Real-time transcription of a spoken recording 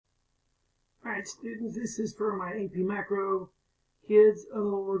right, students, this is for my AP Macro kids. A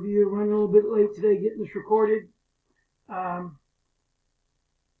little review. Running a little bit late today getting this recorded.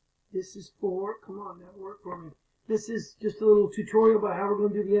 This is for, come on, that worked for me. This is just a little tutorial about how we're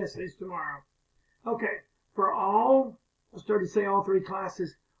going to do the essays tomorrow. Okay, for all, I'll start to say all three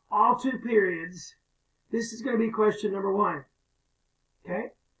classes, all 2 periods, this is going to be question number 1. Okay?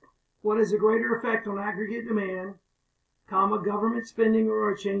 What is a greater effect on aggregate demand, comma, government spending or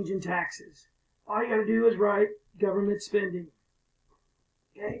a change in taxes? All you got to do is write government spending.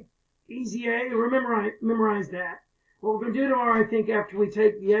 Okay? Easy A, memorize that. What we're going to do tomorrow, I think, after we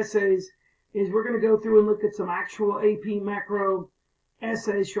take the essays, is we're going to go through and look at some actual AP Macro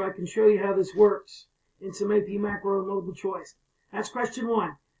essays so I can show you how this works in some AP Macro multiple choice. That's question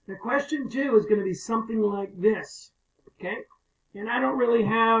 1. Now, question 2 is going to be something like this. Okay? And I don't really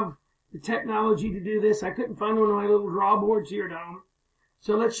have the technology to do this. I couldn't find one of my little draw boards here at home.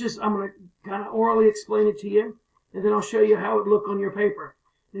 So I'm going to kind of orally explain it to you, and then I'll show you how it would look on your paper.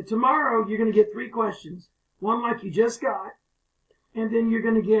 Now, tomorrow, you're going to get 3 questions. One like you just got, and then you're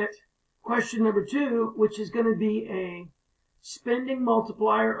going to get question number 2, which is going to be a spending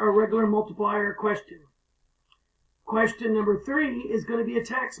multiplier or regular multiplier question. Question number 3 is going to be a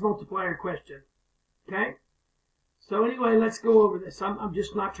tax multiplier question. Okay? So anyway, let's go over this. I'm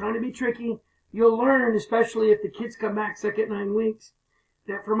just not trying to be tricky. You'll learn, especially if the kids come back second 9 weeks,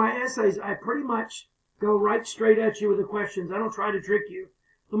 that for my essays, I pretty much go right straight at you with the questions. I don't try to trick you.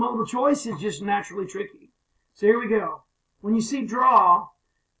 The multiple choice is just naturally tricky. So here we go. When you see draw,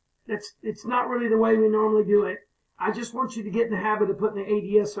 it's not really the way we normally do it. I just want you to get in the habit of putting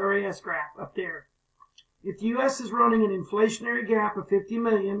the ADS-RAS graph up there. If the U.S. is running an inflationary gap of 50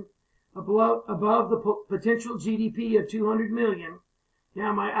 million above the potential GDP of 200 million,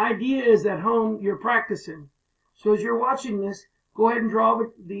 now my idea is at home you're practicing. So as you're watching this, go ahead and draw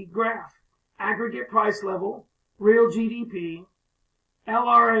the graph. Aggregate price level, real GDP,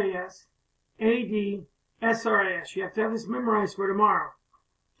 LRAS, AD, SRAS. You have to have this memorized for tomorrow.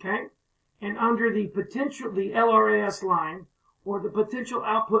 Okay? And under the LRAS line, or the potential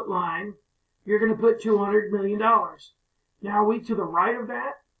output line, you're going to put $200 million. Now, are we to the right of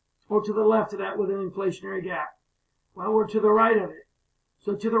that, or to the left of that with an inflationary gap? Well, we're to the right of it.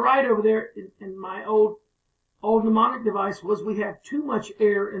 So to the right over there, in my old mnemonic device, was we have too much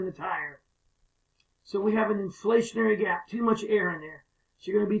air in the tire. So we have an inflationary gap, too much air in there.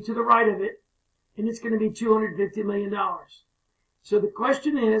 So you're going to be to the right of it, and it's going to be $250 million. So the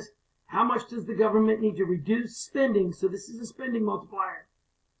question is, how much does the government need to reduce spending? So this is a spending multiplier.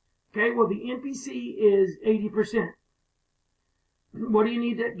 Okay, well, the NPC is 80%. What do you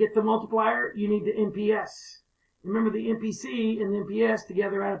need to get the multiplier? You need the NPS. Remember, the NPC and the NPS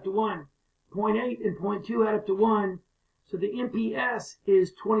together add up to 1. 0.8 and 0.2 add up to 1. So the NPS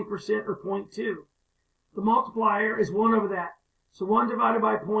is 20% or 0.2. The multiplier is 1 over that. So 1 divided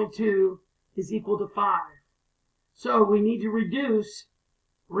by 0.2 is equal to 5. So we need to reduce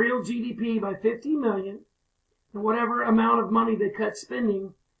real GDP by 50 million, and whatever amount of money they cut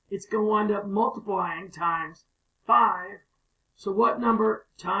spending, it's going to wind up multiplying times 5. So what number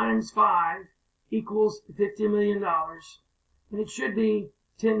times 5 equals $50 million? And it should be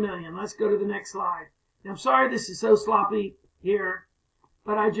 10 million. Let's go to the next slide. Now, I'm sorry this is so sloppy here,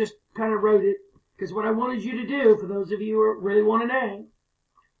 but I just kind of wrote it, because what I wanted you to do, for those of you who really want an A,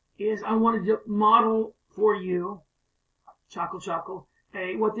 is I wanted to model for you,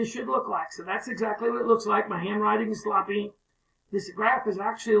 what this should look like. So that's exactly what it looks like. My handwriting is sloppy. This graph is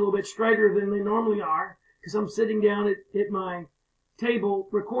actually a little bit straighter than they normally are, because I'm sitting down at my table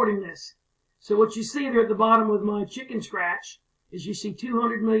recording this. So what you see there at the bottom with my chicken scratch is you see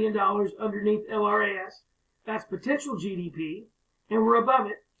 $200 million underneath LRAS. That's potential GDP, and we're above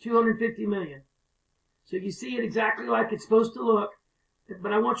it, $250 million. So you see it exactly like it's supposed to look,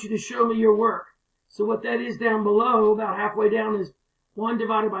 but I want you to show me your work. So what that is down below, about halfway down, is 1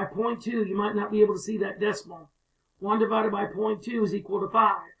 divided by 0.2. You might not be able to see that decimal. 1 divided by 0.2 is equal to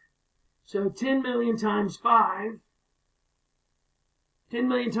 5. So 10 million times 5, 10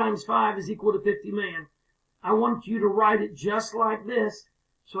 million times 5 is equal to 50 million. I want you to write it just like this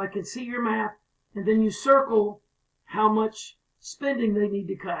so I can see your math, and then you circle how much spending they need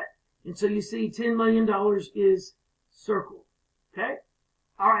to cut. And so you see $10 million is circled. Okay?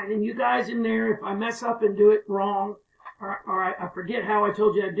 All right, and you guys in there, if I mess up and do it wrong, or I forget how I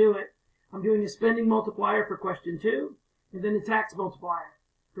told you I'd do it, I'm doing a spending multiplier for question 2, and then a tax multiplier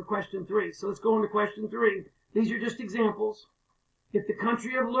for question 3. So let's go on to question 3. These are just examples. If the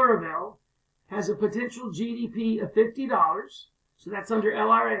country of Laravel has a potential GDP of $50, so that's under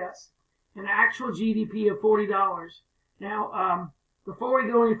LRS, and actual GDP of $40. Now, before we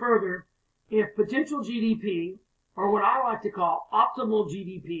go any further, if potential GDP, or what I like to call optimal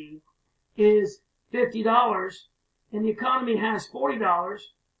GDP, is $50 and the economy has $40,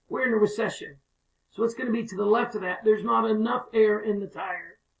 we're in a recession. So it's going to be to the left of that. There's not enough air in the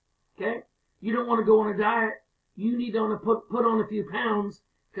tire. Okay? You don't want to go on a diet. You need to put on a few pounds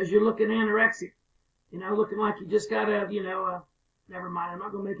because you're looking anorexic. You know, looking like you just got to, never mind. I'm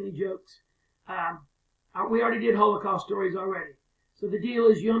not going to make any jokes. We already did Holocaust stories already. So the deal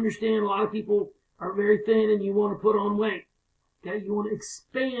is, you understand, a lot of people are very thin and you want to put on weight. Okay? You want to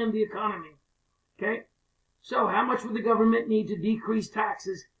expand the economy. Okay? So how much would the government need to decrease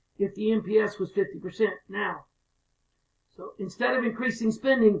taxes if the NPS was 50% now? So instead of increasing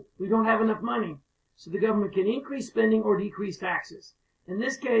spending, we don't have enough money. So the government can increase spending or decrease taxes. In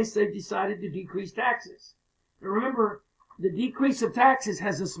this case, they've decided to decrease taxes. Now remember, the decrease of taxes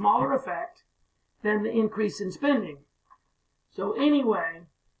has a smaller effect than the increase in spending. So anyway,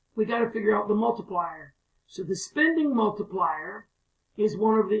 we got to figure out the multiplier. So the spending multiplier is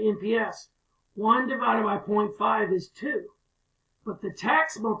 1 over the NPS. 1 divided by 0.5 is 2. But the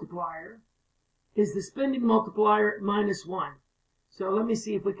tax multiplier is the spending multiplier minus 1. So let me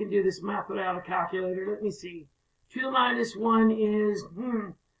see if we can do this math without a calculator. Let me see. 2 minus 1 is,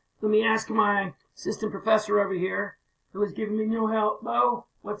 let me ask my assistant professor over here, who is giving me no help. Bo,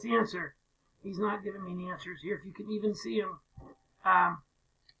 what's the answer? He's not giving me any answers here, if you can even see him.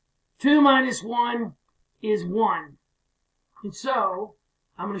 2 minus 1 is 1. And so,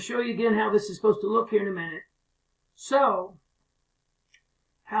 I'm going to show you again how this is supposed to look here in a minute. So,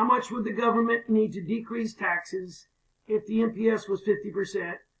 how much would the government need to decrease taxes if the NPS was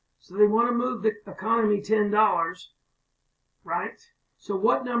 50%? So they want to move the economy $10, right? So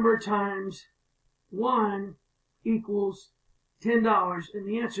what number times 1 equals $10? And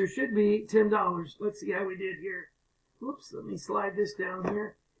the answer should be $10. Let's see how we did here. Oops, let me slide this down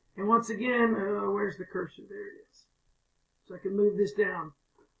here. And once again, where's the cursor? There it is. So I can move this down.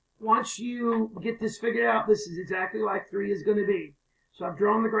 Once you get this figured out, this is exactly like 3 is going to be. So I've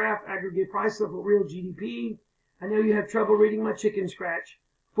drawn the graph, aggregate price level, real GDP. I know you have trouble reading my chicken scratch.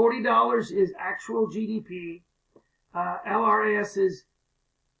 $40 is actual GDP. LRS's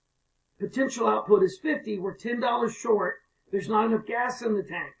potential output is 50. We're $10 short. There's not enough gas in the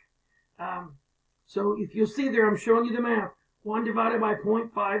tank. So if you'll see there, I'm showing you the math. 1 divided by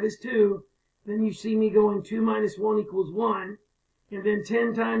 0.5 is 2. Then you see me going 2 minus 1 equals 1. And then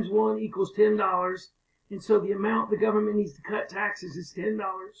 10 times 1 equals $10. And so the amount the government needs to cut taxes is $10.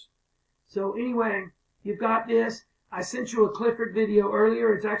 So anyway, you've got this. I sent you a Clifford video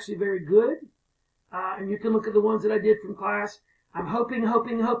earlier. It's actually very good. And you can look at the ones that I did from class. I'm hoping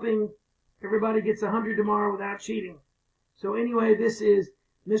everybody gets 100 tomorrow without cheating. So anyway, this is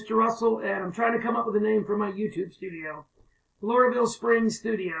Mr. Russell, and I'm trying to come up with a name for my YouTube studio. Laurelville Springs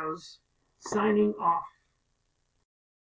Studios, signing off.